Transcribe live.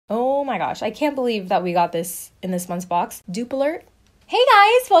Oh my gosh, I can't believe that we got this in this month's box. Dupe alert. Hey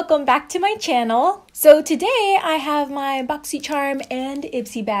guys, welcome back to my channel. So today I have my Boxycharm and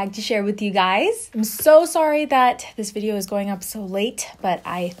Ipsy bag to share with you guys. I'm so sorry that this video is going up so late, but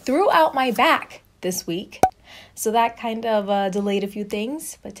I threw out my back this week. So that kind of delayed a few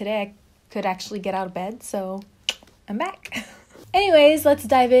things, but today I could actually get out of bed, so I'm back. Anyways, let's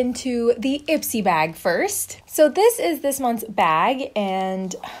dive into the Ipsy bag first. So this is this month's bag,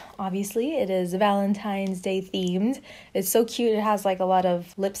 and obviously it is Valentine's Day themed. It's so cute. It has like a lot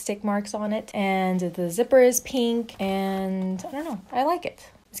of lipstick marks on it, and the zipper is pink, and I don't know, I like it.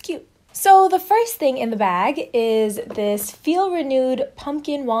 It's cute. So the first thing in the bag is this Feel Renewed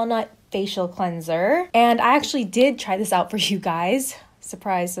Pumpkin Walnut Facial Cleanser, and I actually did try this out for you guys.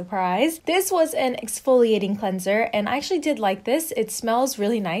 Surprise, surprise. This was an exfoliating cleanser, and I actually did like this. It smells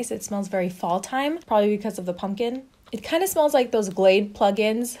really nice. It smells very fall time, probably because of the pumpkin. It kind of smells like those Glade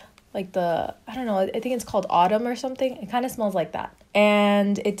plugins, like I don't know, I think it's called Autumn or something. It kind of smells like that.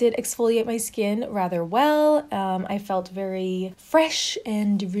 And it did exfoliate my skin rather well. I felt very fresh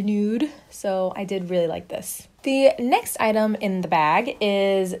and renewed, so I did really like this. The next item in the bag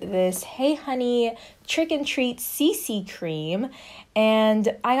is this Hey Honey Trick and Treat CC Cream,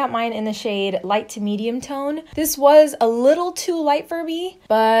 and I got mine in the shade light to medium tone. This was a little too light for me,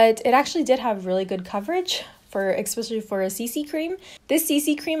 but it actually did have really good coverage, especially for a CC cream. This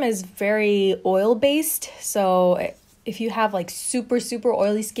CC cream is very oil based, so if you have like super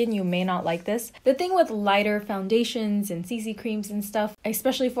oily skin, you may not like this. The thing with lighter foundations and CC creams and stuff,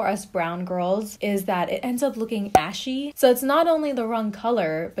 especially for us brown girls, is that it ends up looking ashy. So it's not only the wrong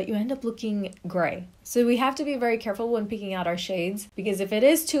color, but you end up looking gray. So we have to be very careful when picking out our shades, because if it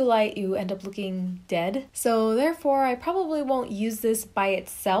is too light, you end up looking dead. So therefore, I probably won't use this by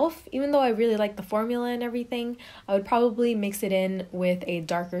itself. Even though I really like the formula and everything, I would probably mix it in with a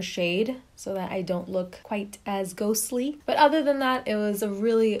darker shade so that I don't look quite as ghostly. But other than that, it was a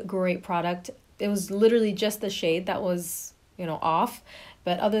really great product. It was literally just the shade that was, off.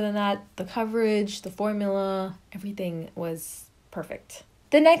 But other than that, the coverage, the formula, everything was perfect.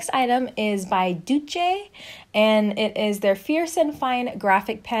 The next item is by Duce, and it is their Fierce and Fine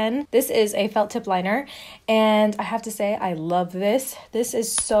graphic pen. This is a felt tip liner, and I have to say I love this. This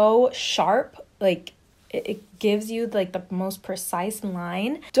is so sharp, like it gives you like the most precise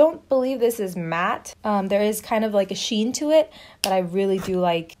line. Don't believe this is matte. There is kind of like a sheen to it, but I really do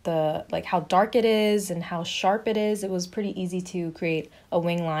like how dark it is and how sharp it is. It was pretty easy to create a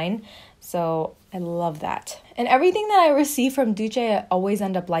wing line, so I love that. And everything that I receive from Duce I always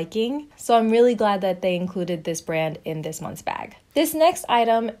end up liking, so I'm really glad that they included this brand in this month's bag. This next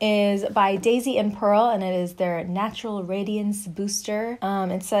item is by Daisy and Pearl, and it is their Natural Radiance Booster.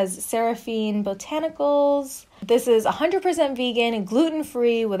 It says Seraphine Botanicals. This is 100% vegan,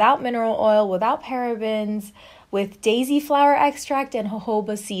 gluten-free, without mineral oil, without parabens, with daisy flower extract and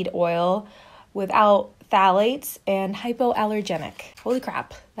jojoba seed oil, without phthalates, and hypoallergenic. Holy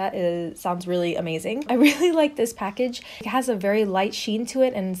crap, sounds really amazing. I really like this package. It has a very light sheen to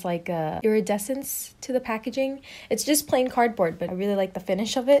it, and it's like a iridescence to the packaging. It's just plain cardboard, but I really like the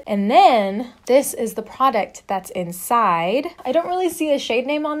finish of it. And then this is the product that's inside. I don't really see a shade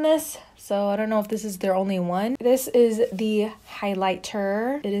name on this, so I don't know if this is their only one. This is the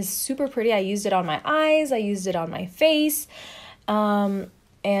highlighter. It is super pretty. I used it on my eyes. I used it on my face.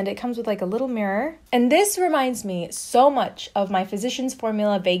 And it comes with like a little mirror. And this reminds me so much of my Physicians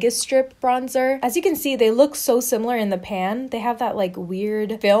Formula Vegas Strip bronzer. As you can see, they look so similar in the pan. They have that like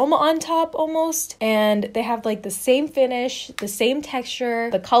weird film on top almost. And they have like the same finish, the same texture.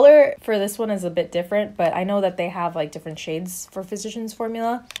 The color for this one is a bit different, but I know that they have like different shades for Physicians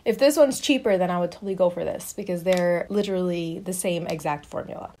Formula. If this one's cheaper, then I would totally go for this because they're literally the same exact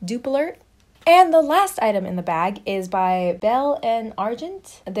formula. Dupe alert. And the last item in the bag is by Belle and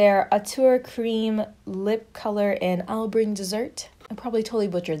Argent. Their Auteur Cream Lip Color in I'll Bring Dessert. I probably totally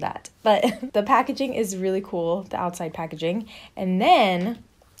butchered that. But the packaging is really cool, the outside packaging. And then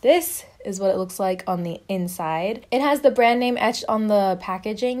this is what it looks like on the inside. It has the brand name etched on the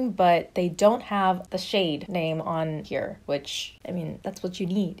packaging, but they don't have the shade name on here, which, I mean, that's what you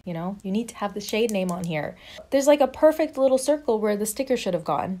need, You need to have the shade name on here. There's like a perfect little circle where the sticker should have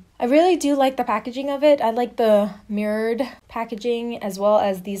gone. I really do like the packaging of it. I like the mirrored packaging as well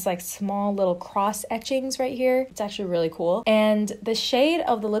as these like small little cross etchings right here. It's actually really cool. And the shade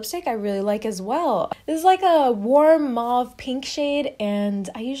of the lipstick I really like as well. This is like a warm mauve pink shade, and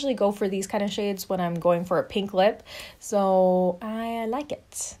I usually go for these kind of shades when I'm going for a pink lip, so I like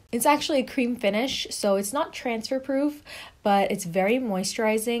it. It's actually a cream finish, so it's not transfer proof, but it's very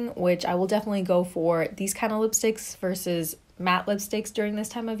moisturizing, which I will definitely go for these kind of lipsticks versus matte lipsticks during this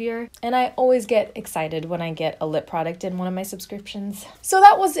time of year, and I always get excited when I get a lip product in one of my subscriptions. So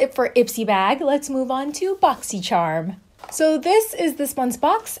that was it for Ipsy Bag. Let's move on to Boxycharm. So this is this month's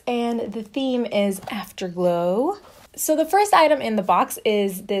box, and the theme is Afterglow. So the first item in the box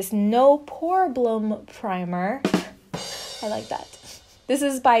is this No Problem Primer. I like that. This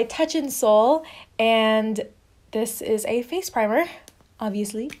is by Touch in Soul, and this is a face primer,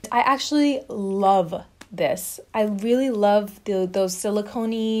 obviously. I actually love this. I really love those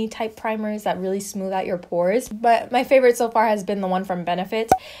silicone-y type primers that really smooth out your pores. But my favorite so far has been the one from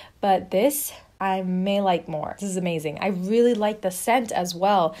Benefit. But this, I may like more. This is amazing. I really like the scent as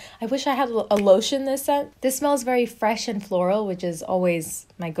well. I wish I had a lotion this scent. This smells very fresh and floral, which is always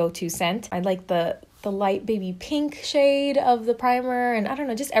my go-to scent. I like the light baby pink shade of the primer, and I don't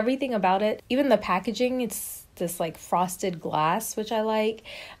know, just everything about it. Even the packaging, it's this like frosted glass, which I like,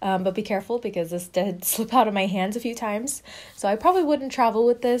 but be careful because this did slip out of my hands a few times. So I probably wouldn't travel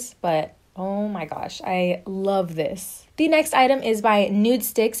with this, but oh my gosh, I love this. The next item is by Nude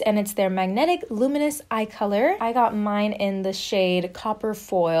Sticks, and it's their Magnetic Luminous Eye Color. I got mine in the shade Copper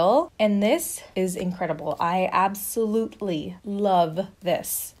Foil, and this is incredible. I absolutely love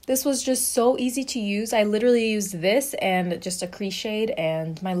this. This was just so easy to use. I literally used this and just a crease shade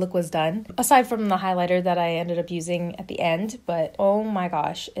and my look was done. Aside from the highlighter that I ended up using at the end, but oh my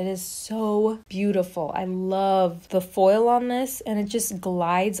gosh, it is so beautiful. I love the foil on this, and it just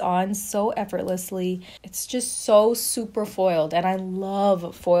glides on so effortlessly. It's just so super foiled, and I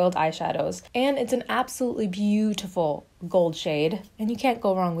love foiled eyeshadows. And it's an absolutely beautiful gold shade, and you can't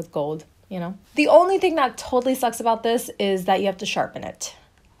go wrong with gold, you know? The only thing that totally sucks about this is that you have to sharpen it.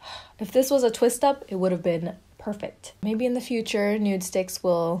 If this was a twist up, it would have been perfect. Maybe in the future, Nude Sticks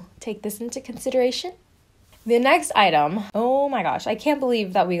will take this into consideration. The next item, oh my gosh, I can't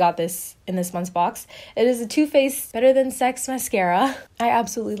believe that we got this in this month's box. It is a Too Faced Better Than Sex mascara. I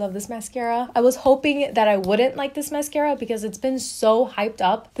absolutely love this mascara. I was hoping that I wouldn't like this mascara because it's been so hyped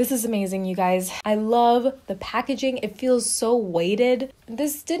up. This is amazing, you guys. I love the packaging. It feels so weighted.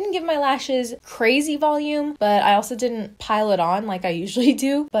 This didn't give my lashes crazy volume, but I also didn't pile it on like I usually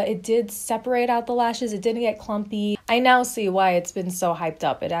do. But it did separate out the lashes. It didn't get clumpy. I now see why it's been so hyped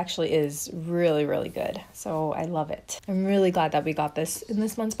up. It actually is really, really good. So I love it. I'm really glad that we got this in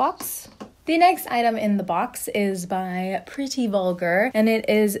this month's box. The next item in the box is by Pretty Vulgar, and it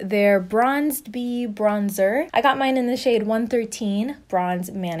is their Bronzed Bee Bronzer. I got mine in the shade 113, Bronze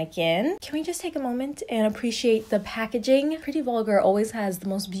Mannequin. Can we just take a moment and appreciate the packaging? Pretty Vulgar always has the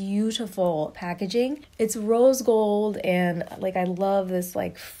most beautiful packaging. It's rose gold, and like I love this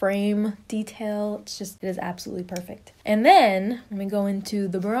like frame detail. It is absolutely perfect. And then when we go into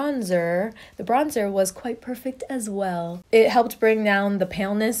the bronzer was quite perfect as well. It helped bring down the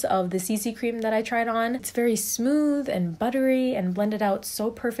paleness of the CC cream that I tried on. It's very smooth and buttery and blended out so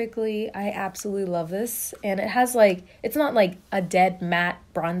perfectly. I absolutely love this. And it has like, it's not like a dead matte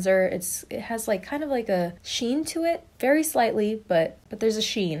bronzer. It has like kind of like a sheen to it, very slightly, but there's a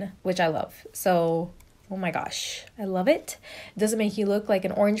sheen, which I love. So oh my gosh, I love it. It doesn't make you look like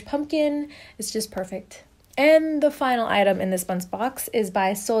an orange pumpkin. It's just perfect. And the final item in this month's box is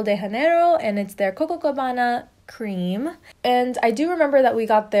by Sol de Janeiro, and it's their Coco Cabana cream. And I do remember that we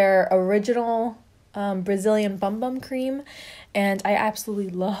got their original Brazilian Bum Bum cream, and I absolutely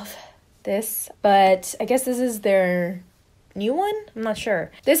love this. But I guess this is their new one? I'm not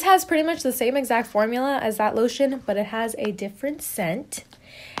sure. This has pretty much the same exact formula as that lotion, but it has a different scent.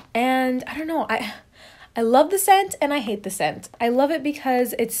 And I don't know, I love the scent and I hate the scent. I love it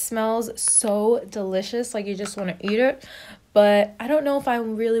because it smells so delicious, like you just want to eat it. But I don't know if I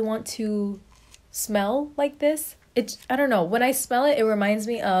really want to smell like this. I don't know. When I smell it, it reminds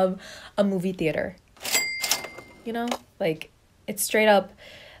me of a movie theater. You know? Like, it's straight up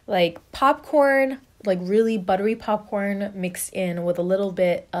like popcorn, like really buttery popcorn mixed in with a little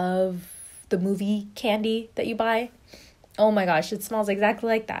bit of the movie candy that you buy. Oh my gosh, it smells exactly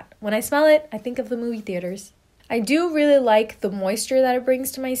like that. When I smell it, I think of the movie theaters. I do really like the moisture that it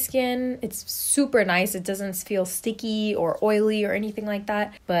brings to my skin. It's super nice. It doesn't feel sticky or oily or anything like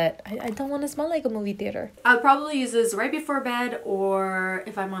that, but I don't want to smell like a movie theater. I'll probably use this right before bed, or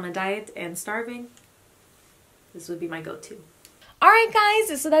if I'm on a diet and starving, this would be my go-to. Alright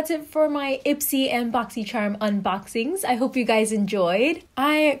guys, so that's it for my Ipsy and Boxycharm unboxings. I hope you guys enjoyed.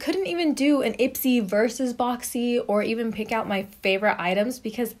 I couldn't even do an Ipsy versus Boxy or even pick out my favorite items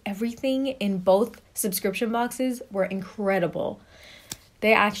because everything in both subscription boxes were incredible.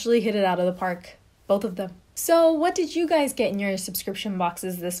 They actually hit it out of the park, both of them. So what did you guys get in your subscription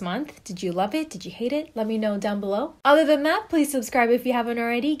boxes this month? Did you love it? Did you hate it? Let me know down below. Other than that, please subscribe if you haven't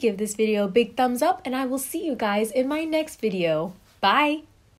already. Give this video a big thumbs up, and I will see you guys in my next video. Bye!